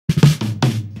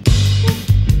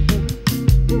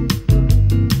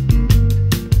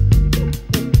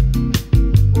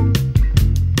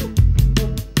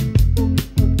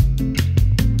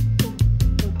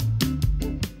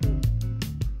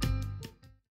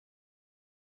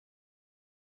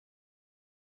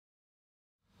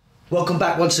Welcome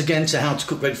back once again to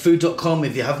howtocookgreatfood.com.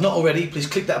 If you have not already, please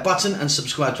click that button and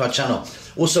subscribe to our channel.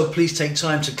 Also, please take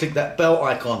time to click that bell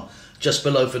icon just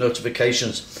below for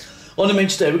notifications. On the menu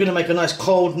today, we're going to make a nice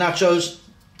cold nachos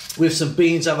with some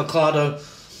beans, avocado.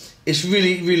 It's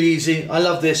really, really easy. I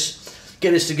love this.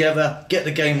 Get this together, get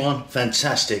the game on.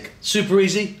 Fantastic. Super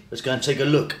easy. Let's go and take a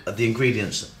look at the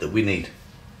ingredients that we need.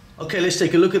 Okay, let's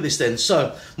take a look at this then.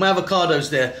 So, my avocado's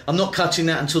there. I'm not cutting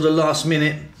that until the last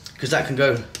minute, because that can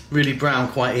go really brown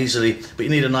quite easily, but you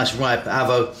need a nice ripe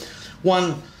avo.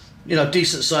 One,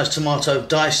 decent sized tomato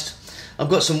diced. I've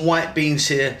got some white beans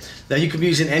here. Now you can be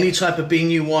using any type of bean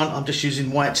you want. I'm just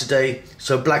using white today.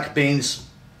 So black beans,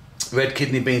 red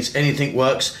kidney beans, anything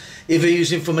works. If you're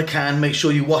using from a can, make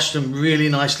sure you wash them really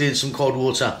nicely in some cold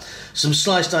water. Some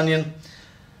sliced onion.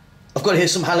 I've got here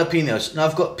some jalapenos. Now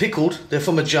I've got pickled, they're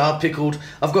from a jar, pickled.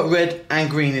 I've got red and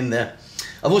green in there.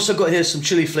 I've also got here some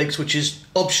chili flakes, which is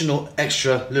optional,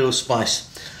 extra little spice.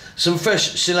 Some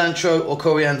fresh cilantro or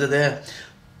coriander there.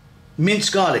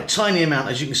 Minced garlic, tiny amount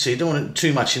as you can see. Don't want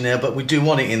too much in there, but we do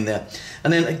want it in there.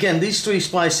 And then again, these three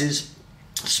spices,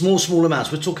 small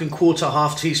amounts. We're talking quarter,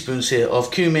 half teaspoons here of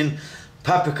cumin,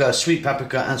 paprika, sweet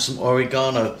paprika, and some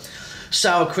oregano.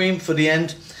 Sour cream for the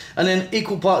end. And then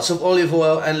equal parts of olive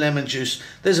oil and lemon juice.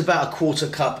 There's about a quarter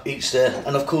cup each there.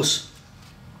 And of course,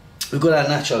 we've got our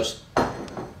nachos.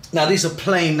 Now these are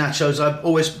plain nachos. I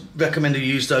always recommend you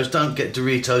use those. Don't get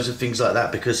Doritos and things like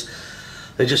that because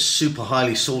they're just super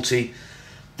highly salty.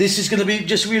 This is going to be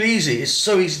just really easy. It's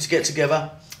so easy to get together.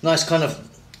 Nice kind of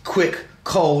quick,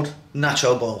 cold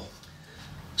nacho bowl.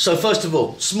 So first of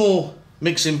all, small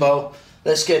mixing bowl.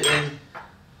 Let's get in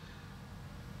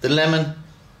the lemon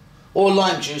or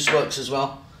lime juice works as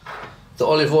well. The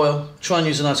olive oil. Try and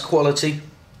use a nice quality.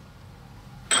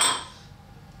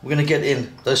 We're going to get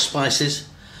in those spices.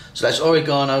 So that's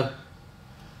oregano,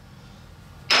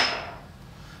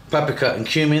 paprika and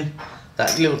cumin,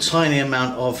 that little tiny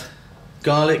amount of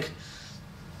garlic.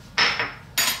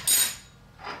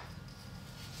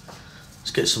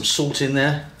 Let's get some salt in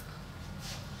there,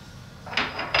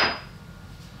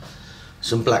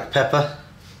 some black pepper.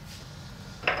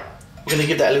 We're going to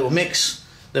give that a little mix,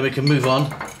 then we can move on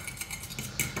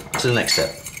to the next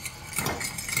step.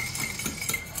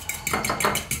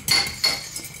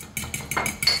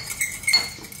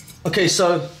 Okay,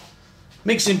 so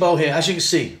mixing bowl here, as you can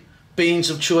see, beans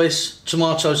of choice,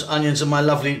 tomatoes, onions, and my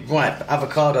lovely ripe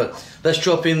avocado. Let's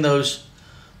drop in those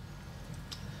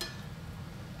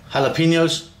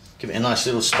jalapenos, give it a nice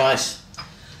little spice.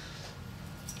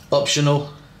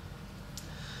 Optional,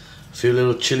 a few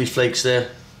little chili flakes there.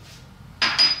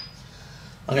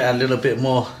 I'm going to add a little bit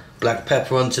more black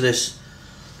pepper onto this.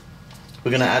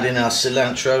 We're going to add in our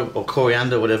cilantro or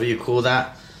coriander, whatever you call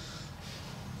that.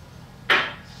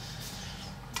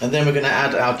 And then we're going to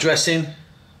add our dressing.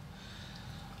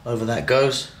 Over that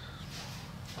goes.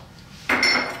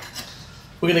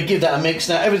 We're going to give that a mix.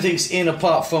 Now everything's in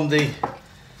apart from the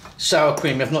sour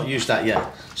cream. I've not used that yet.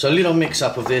 So a little mix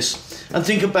up of this. And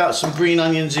think about some green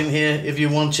onions in here if you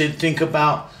wanted. Think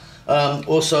about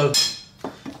also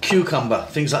cucumber.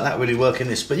 Things like that really work in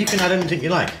this. But you can add anything you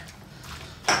like.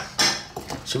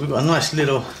 So we've got a nice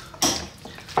little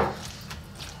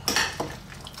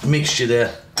mixture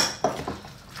there.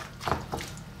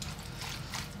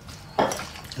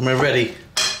 And we're ready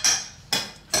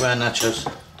for our nachos.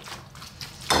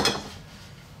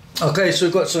 Okay, so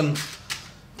we've got some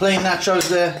plain nachos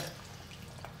there.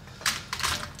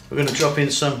 We're going to drop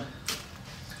in some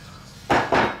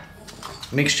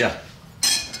mixture.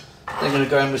 Then we're going to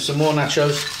go in with some more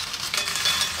nachos.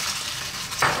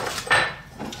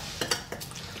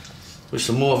 With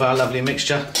some more of our lovely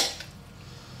mixture.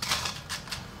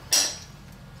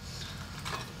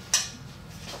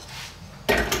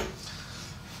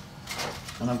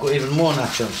 And I've got even more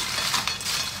nachos.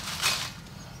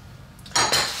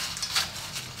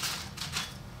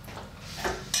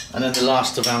 And then the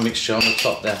last of our mixture on the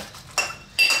top there.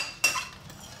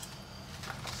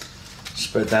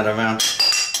 Spread that around.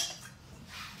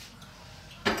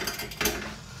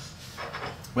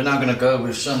 We're now going to go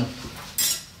with some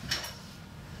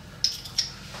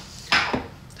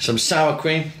sour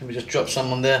cream. Let me just drop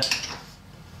some on there.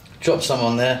 Drop some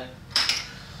on there.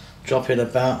 Drop it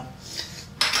about.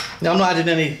 Now I'm not adding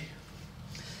any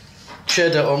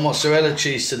cheddar or mozzarella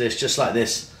cheese to this, just like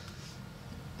this,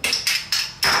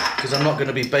 because I'm not going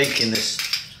to be baking this.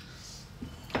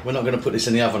 We're not going to put this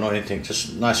in the oven or anything,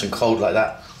 just nice and cold like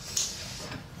that.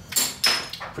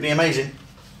 Pretty amazing.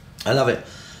 I love it.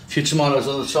 A few tomatoes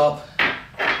on the top, a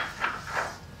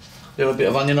little bit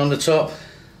of onion on the top.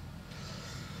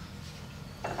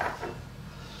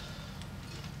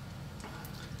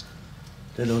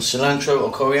 little cilantro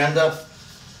or coriander,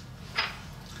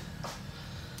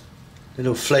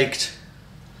 little flaked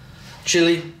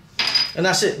chili, and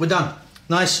that's it, we're done.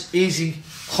 Nice, easy,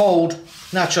 cold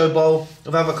nacho bowl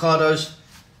of avocados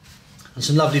and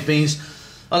some lovely beans.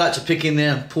 I like to pick in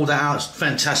there and pull that out, it's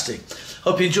fantastic.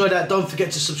 Hope you enjoyed that. Don't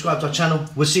forget to subscribe to our channel.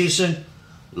 We'll see you soon.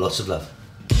 Lots of love.